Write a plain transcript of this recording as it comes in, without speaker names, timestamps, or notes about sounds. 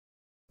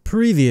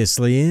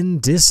Previously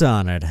in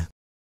Dishonored.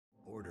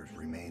 Orders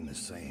remain the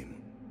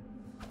same,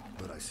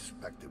 but I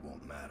suspect it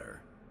won't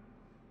matter.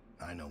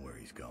 I know where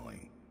he's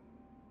going.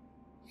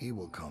 He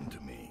will come to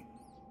me.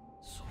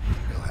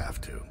 He'll have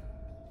to.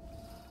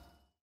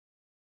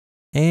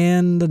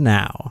 And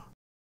now.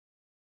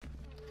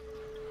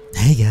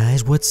 Hey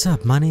guys, what's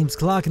up? My name's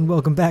Clock and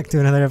welcome back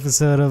to another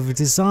episode of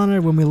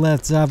Dishonored. When we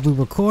left off, we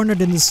were cornered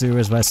in the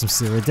sewers by some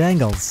sewer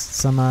dangles.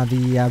 Some of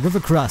the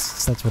river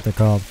crusts, that's what they're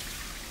called.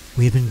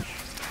 We had been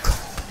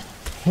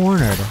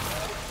cornered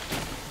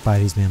by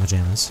these mamma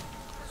jammas.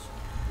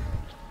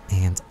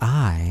 And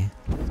I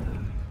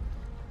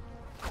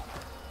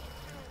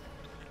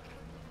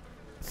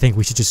think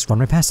we should just run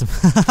right past them.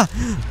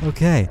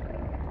 Okay.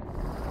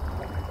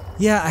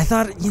 Yeah, I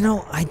thought,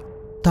 I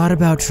thought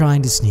about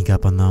trying to sneak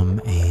up on them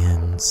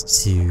and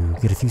to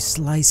get a few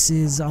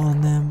slices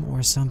on them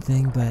or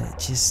something,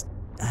 but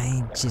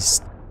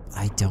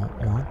I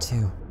don't want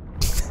to.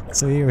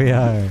 So here we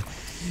are,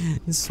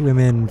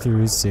 swimming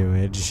through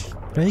sewage.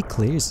 Very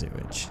clear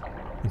sewage.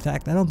 In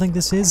fact, I don't think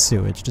this is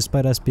sewage,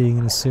 despite us being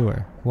in a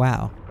sewer.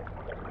 Wow.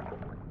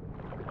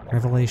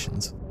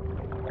 Revelations.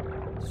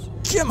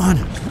 Come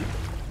on!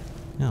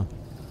 No,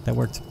 that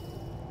worked.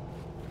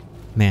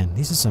 Man,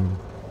 these are some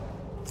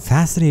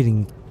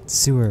fascinating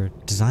sewer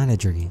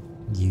designagery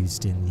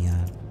used in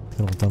the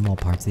little Dumbo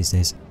parts these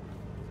days.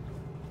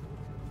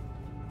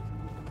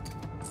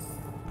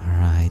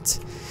 Alright.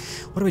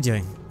 What are we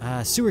doing?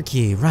 Sewer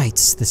key, right.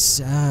 This,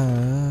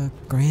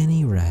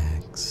 Granny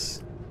Rags.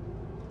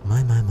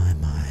 My.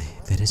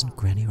 If it isn't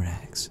Granny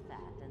Rags.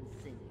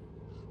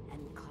 And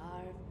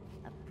carve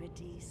a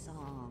pretty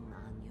song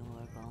on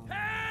your bones.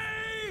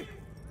 Hey!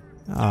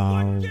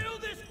 Oh, Kill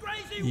this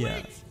crazy yeah.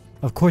 witch!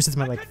 Of course it's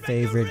my,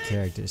 favorite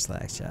character,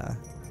 Slackjaw.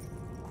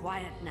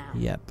 Quiet now.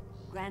 Yep.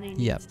 Granny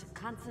needs Yep. to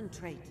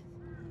concentrate.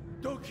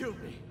 Don't kill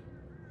me.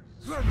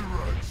 Granny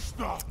Rags,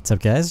 stop! What's up,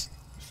 guys?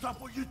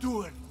 Stop what you're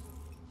doing!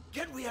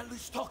 Can we at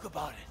least talk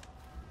about it?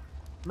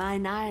 My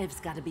knives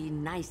gotta be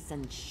nice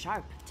and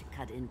sharp to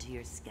cut into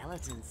your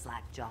skeleton,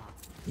 Slackjaw.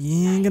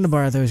 Yeah, I'm gonna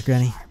borrow those,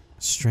 Granny.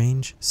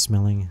 Strange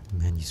smelling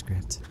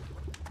manuscript.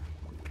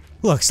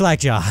 Look,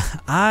 Slackjaw,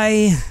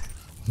 I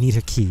need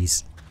her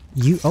keys.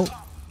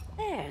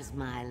 There's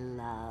my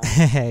love.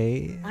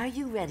 Hey. Are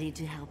you ready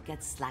to help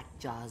get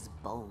Slackjaw's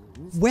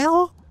bones?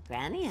 Well,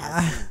 Granny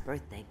has some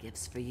birthday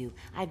gifts for you.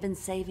 I've been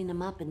saving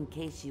them up in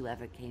case you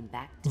ever came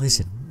back to me.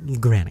 listen,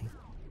 Granny.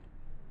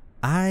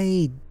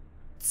 I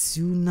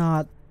do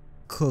not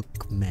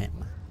cook men.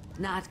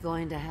 Not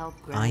going to help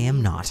Granny? I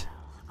am not.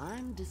 Well,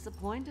 I'm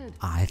disappointed.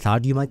 I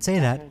thought you might say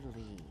that. Better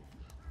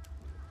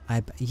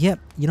leave. Yep,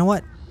 you know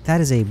what?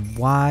 That is a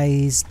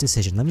wise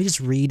decision. Let me just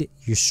read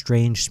your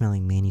strange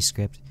smelling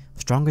manuscript.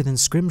 Stronger than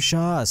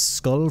Scrimshaw, a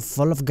skull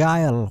full of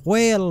guile,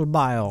 whale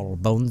bile,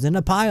 bones in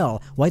a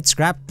pile, white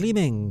scrap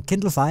gleaming,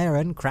 kindle fire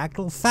and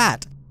crackle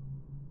fat.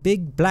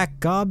 Big black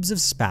gobs of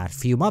spat,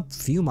 fume up,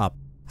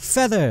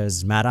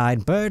 feathers,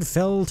 mad-eyed bird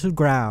fell to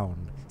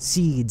ground.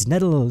 Seeds,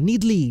 nettle,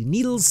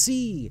 needle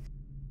see.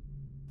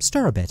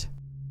 Stir a bit.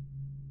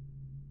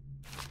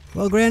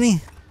 Well,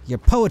 Granny, your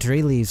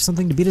poetry leaves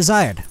something to be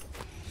desired.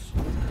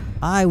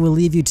 I will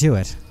leave you to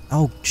it.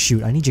 Oh,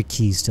 shoot, I need your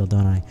keys still,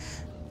 don't I?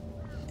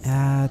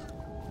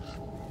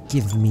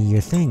 Give me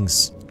your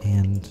things,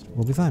 and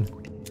we'll be fine.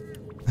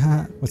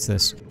 What's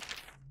this?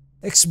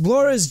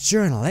 Explorer's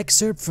Journal,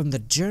 excerpt from the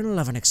Journal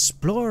of an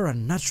Explorer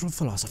and Natural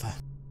Philosopher.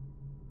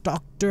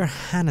 Dr.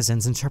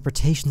 Hannesen's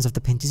interpretations of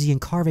the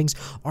Pentisian carvings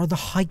are the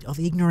height of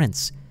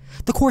ignorance.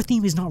 The core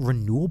theme is not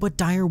renewal, but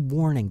dire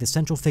warning. The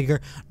central figure,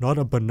 not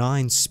a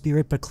benign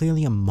spirit, but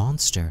clearly a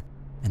monster.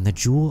 And the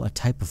jewel, a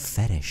type of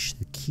fetish,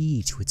 the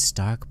key to its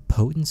dark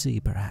potency,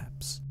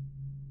 perhaps.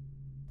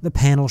 The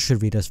panel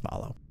should read as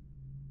follows.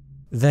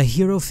 The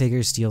hero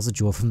figure steals the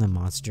jewel from the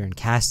monster and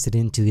casts it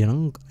into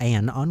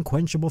an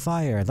unquenchable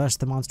fire. Thus,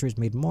 the monster is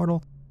made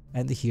mortal,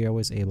 and the hero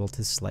is able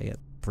to slay it,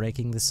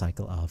 breaking the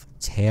cycle of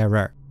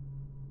terror.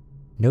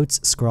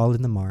 Notes scrawled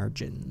in the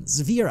margins.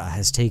 Vera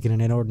has taken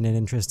an inordinate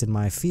interest in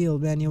my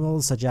field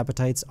manuals. Such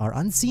appetites are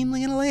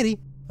unseemly in a lady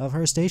of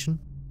her station.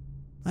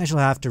 I shall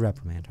have to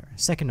reprimand her.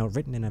 Second note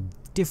written in a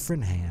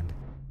different hand.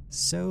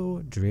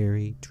 So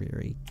dreary,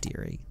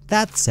 dearie.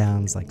 That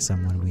sounds like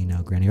someone we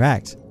know, Granny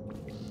Rags.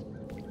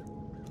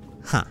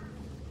 Huh.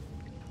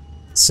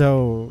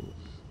 So,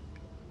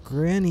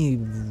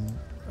 Granny...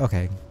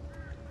 Okay.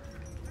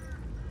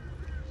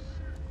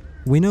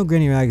 We know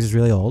Granny Rags is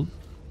really old.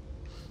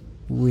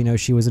 We know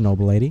she was a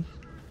noble lady.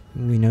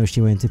 We know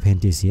she went to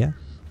Pandysia.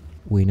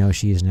 We know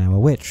she is now a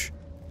witch.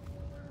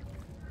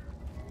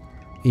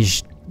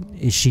 Is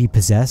she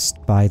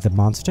possessed by the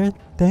monster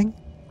thing?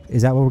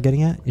 Is that what we're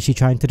getting at? Is she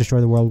trying to destroy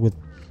the world with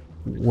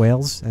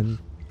whales and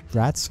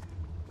rats?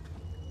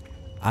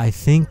 I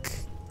think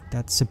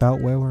that's about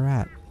where we're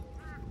at.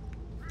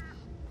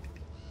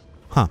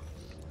 Huh.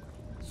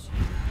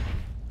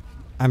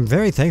 I'm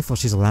very thankful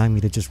she's allowing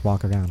me to just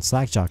walk around.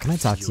 Slackjaw, can I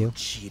talk to you?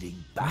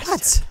 Cheating bastard.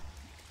 What?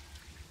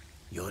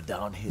 You're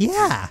down here.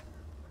 Yeah.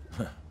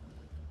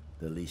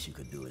 The least you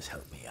could do is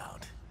help me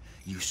out.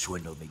 You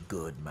swindled me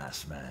good,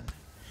 masked man.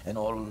 And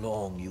all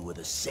along you were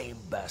the same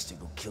bastard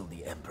who killed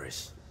the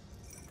Empress.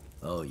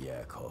 Oh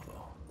yeah,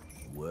 Corvo.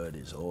 Word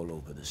is all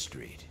over the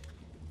street.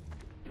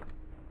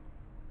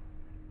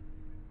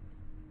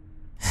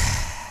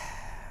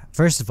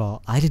 First of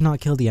all, I did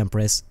not kill the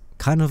Empress.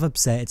 Kind of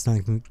upset it's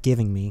not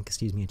giving me,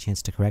 excuse me, a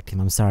chance to correct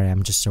him. I'm sorry,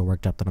 I'm just so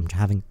worked up that I'm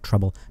having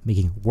trouble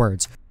making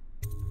words.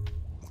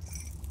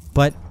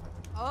 But...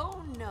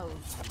 Oh no.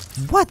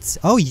 What?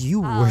 Oh,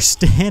 you were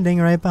standing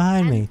right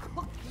behind me.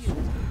 Cook you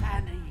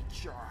and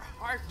eat your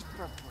heart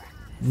for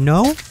breakfast.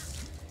 No?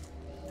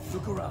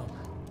 Look around.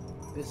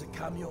 There's a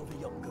cameo of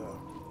a young girl.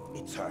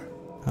 It's her.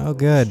 Oh,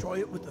 good. Destroy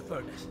it with the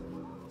furnace.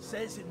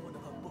 Says in one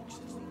of her books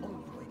it's the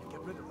only way to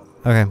get rid of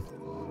her. Okay.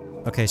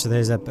 Okay, so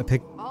there's a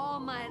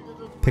All my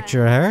little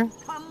picture of her.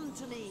 friends, come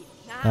to me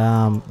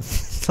now.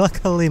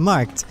 Luckily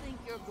marked. Think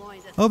you're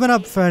going to Open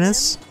up, save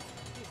furnace. him?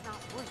 He's not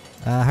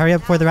worth it. Hurry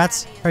up before the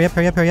rats. Hurry up,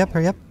 hurry up, hurry up,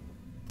 hurry up.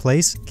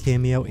 Place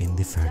cameo in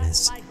the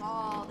furnace. Just like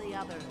all the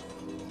others.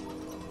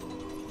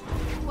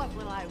 What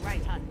will I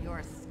write on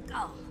your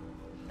skull?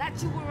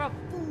 That you were a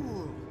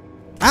fool.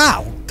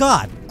 Ow!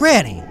 God!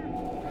 Granny!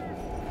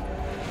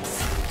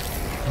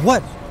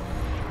 What?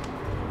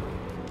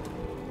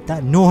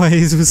 That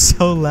noise was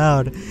so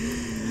loud.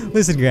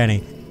 Listen,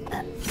 Granny.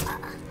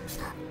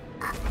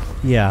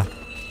 Yeah.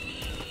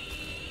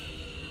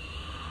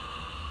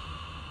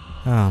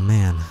 Oh,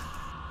 man.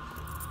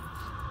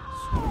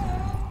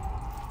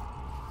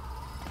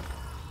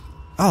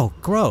 Oh,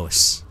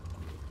 gross.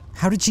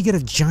 How did she get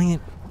a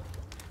giant...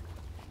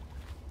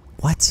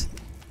 What?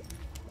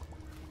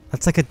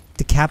 That's like a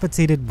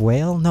decapitated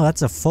whale? No,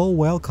 that's a full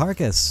whale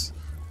carcass.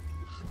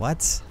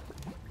 What?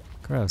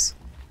 Gross.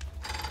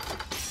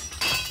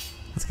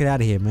 Let's get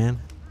out of here, man.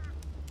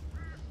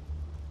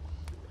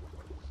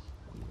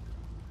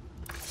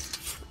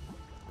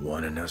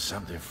 Wanna know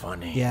something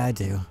funny? Yeah, I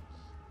do.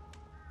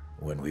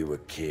 When we were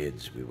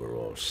kids, we were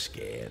all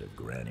scared of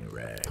Granny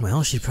Rag.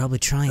 Well, she'd probably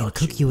try and Thought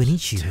cook she you and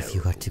was eat you if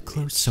you got too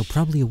terrible close, so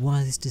probably a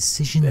wise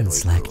decision, Then we grew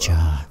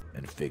Slackjaw. up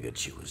and figured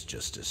she was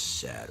just a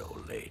sad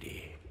old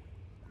lady.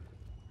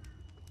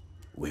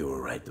 We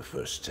were right the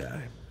first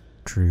time.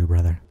 True,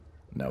 brother.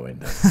 Now ain't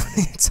that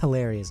funny? It's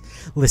hilarious.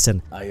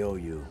 Listen. I owe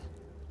you.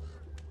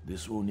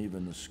 This won't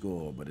even the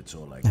score, but it's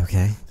all I got.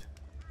 Okay.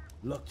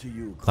 Luck to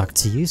you. Luck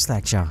to you,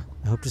 Slackjaw.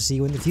 I hope to see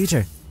you in the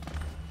future.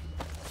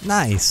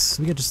 Nice.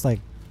 We got just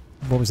like,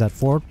 what was that,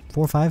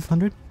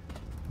 500?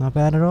 Not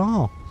bad at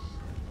all.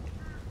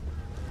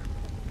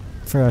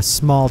 For a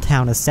small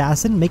town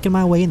assassin, making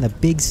my way in the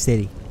big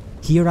city.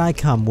 Here I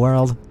come,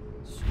 world.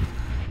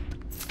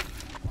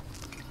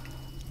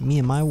 Me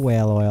and my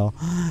whale oil.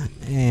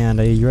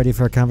 And are you ready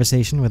for a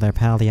conversation with our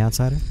pal, the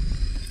Outsider?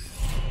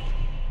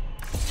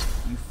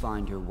 You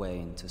find your way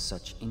into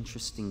such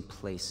interesting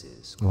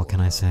places. What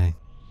can I say?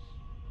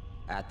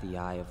 At the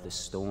eye of the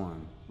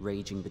storm,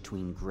 raging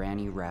between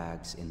Granny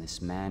Rags and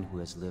this man who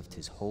has lived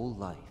his whole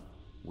life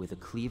with a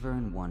cleaver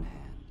in one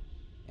hand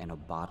and a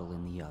bottle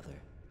in the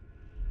other.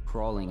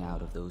 Crawling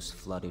out of those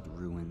flooded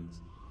ruins,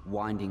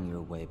 winding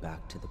your way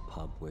back to the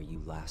pub where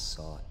you last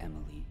saw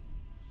Emily.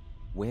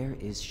 Where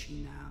is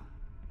she now?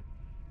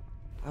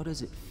 How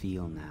does it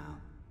feel now,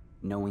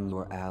 knowing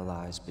your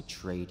allies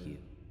betrayed you?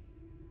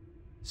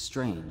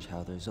 Strange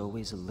how there's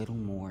always a little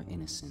more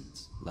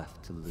innocence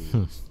left to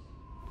lose.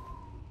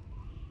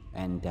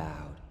 And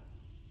Dowd,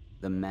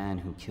 the man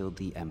who killed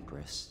the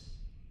Empress.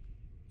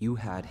 You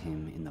had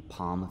him in the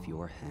palm of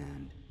your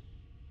hand,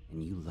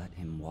 and you let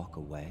him walk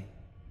away?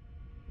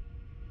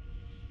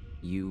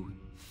 You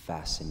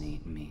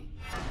fascinate me.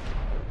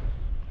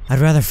 I'd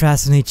rather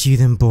fascinate you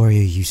than bore you,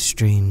 you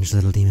strange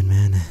little demon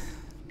man.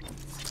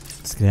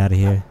 Let's get out of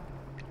here.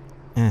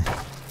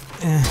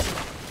 Yeah,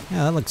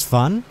 that looks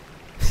fun.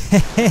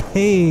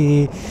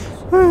 Hey,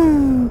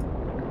 woo!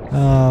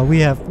 We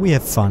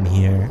have fun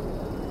here.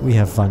 We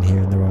have fun here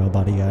in the Royal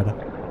Bodyguard.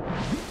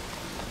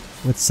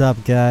 What's up,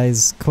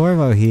 guys?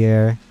 Corvo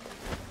here.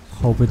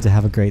 Hoping to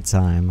have a great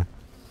time.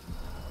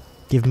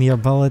 Give me your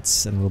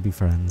bullets and we'll be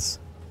friends.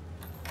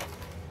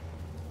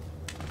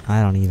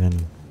 I don't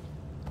even...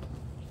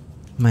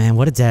 Man,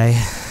 what a day.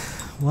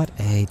 What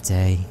a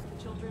day.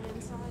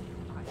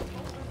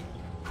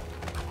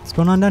 What's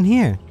going on down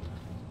here?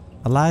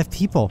 Alive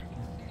people.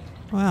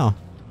 Wow.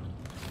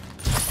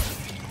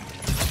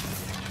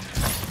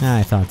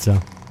 I thought so.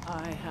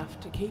 I have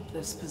to keep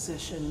this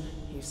position.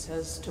 He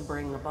says to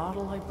bring a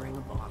bottle, I bring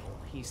a bottle.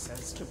 He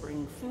says to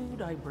bring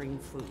food, I bring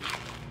food.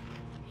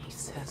 He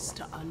says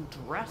to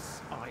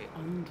undress, I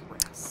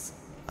undress.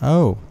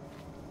 Oh.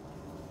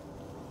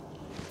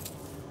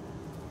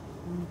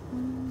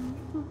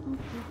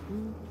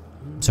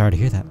 Sorry to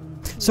hear that.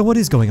 So what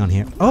is going on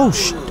here? Oh,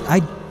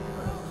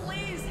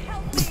 Please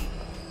help me.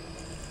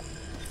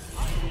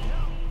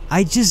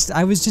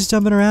 I was just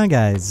jumping around,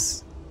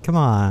 guys. Come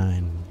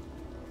on.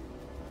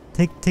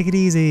 Take it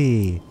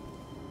easy.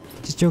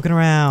 Just joking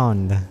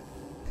around.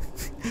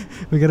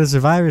 We got a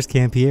survivors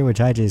camp here,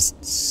 which I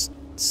just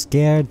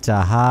scared to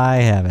high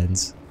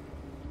heavens.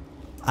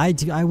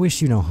 I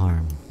wish you no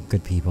harm,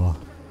 good people.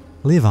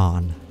 Live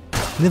on.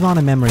 Live on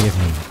in memory of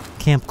me.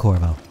 Camp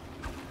Corvo.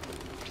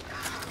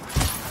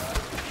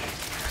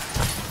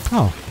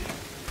 Oh.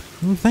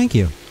 Well, thank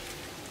you.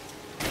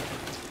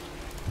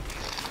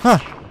 Huh.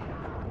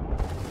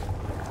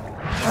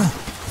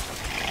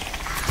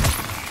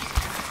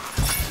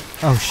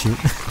 Oh, shoot.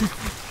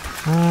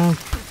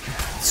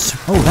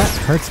 Oh, that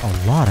hurts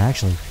a lot,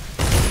 actually.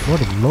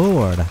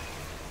 Lord.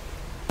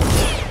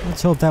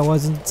 Let's hope that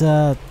wasn't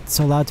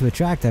so loud to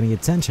attract any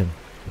attention.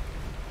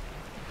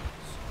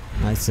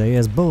 I'd say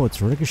as bullets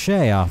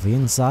ricochet off the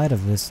inside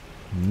of this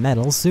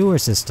metal sewer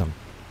system.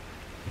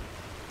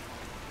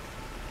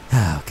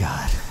 Oh,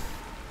 God.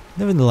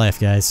 Living the life,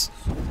 guys.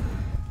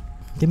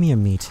 Give me your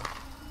meat.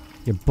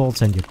 Your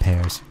bolts and your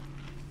pears.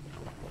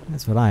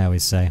 That's what I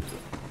always say.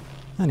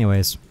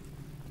 Anyways.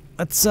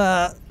 Let's,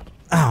 oh,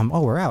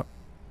 we're out.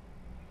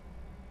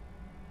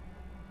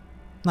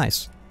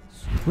 Nice.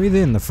 Breathe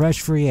in the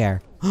fresh, free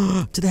air.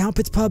 To the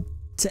Houndpits pub.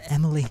 To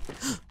Emily.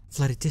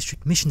 Flooded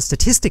district mission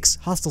statistics.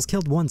 Hostiles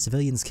killed 1,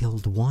 civilians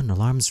killed 1,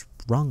 alarms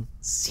rung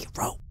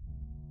 0.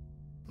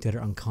 Dead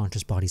or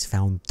unconscious bodies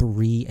found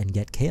 3, and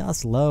yet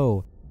chaos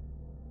low.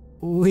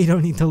 We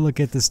don't need to look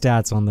at the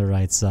stats on the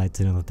right side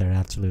to know that they're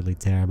absolutely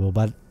terrible.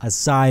 But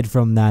aside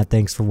from that,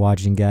 thanks for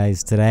watching,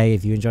 guys. Today,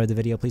 if you enjoyed the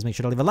video, please make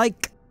sure to leave a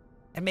like.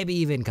 And maybe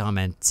even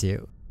comment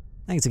too.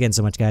 Thanks again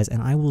so much, guys,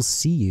 and I will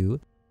see you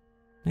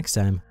next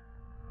time.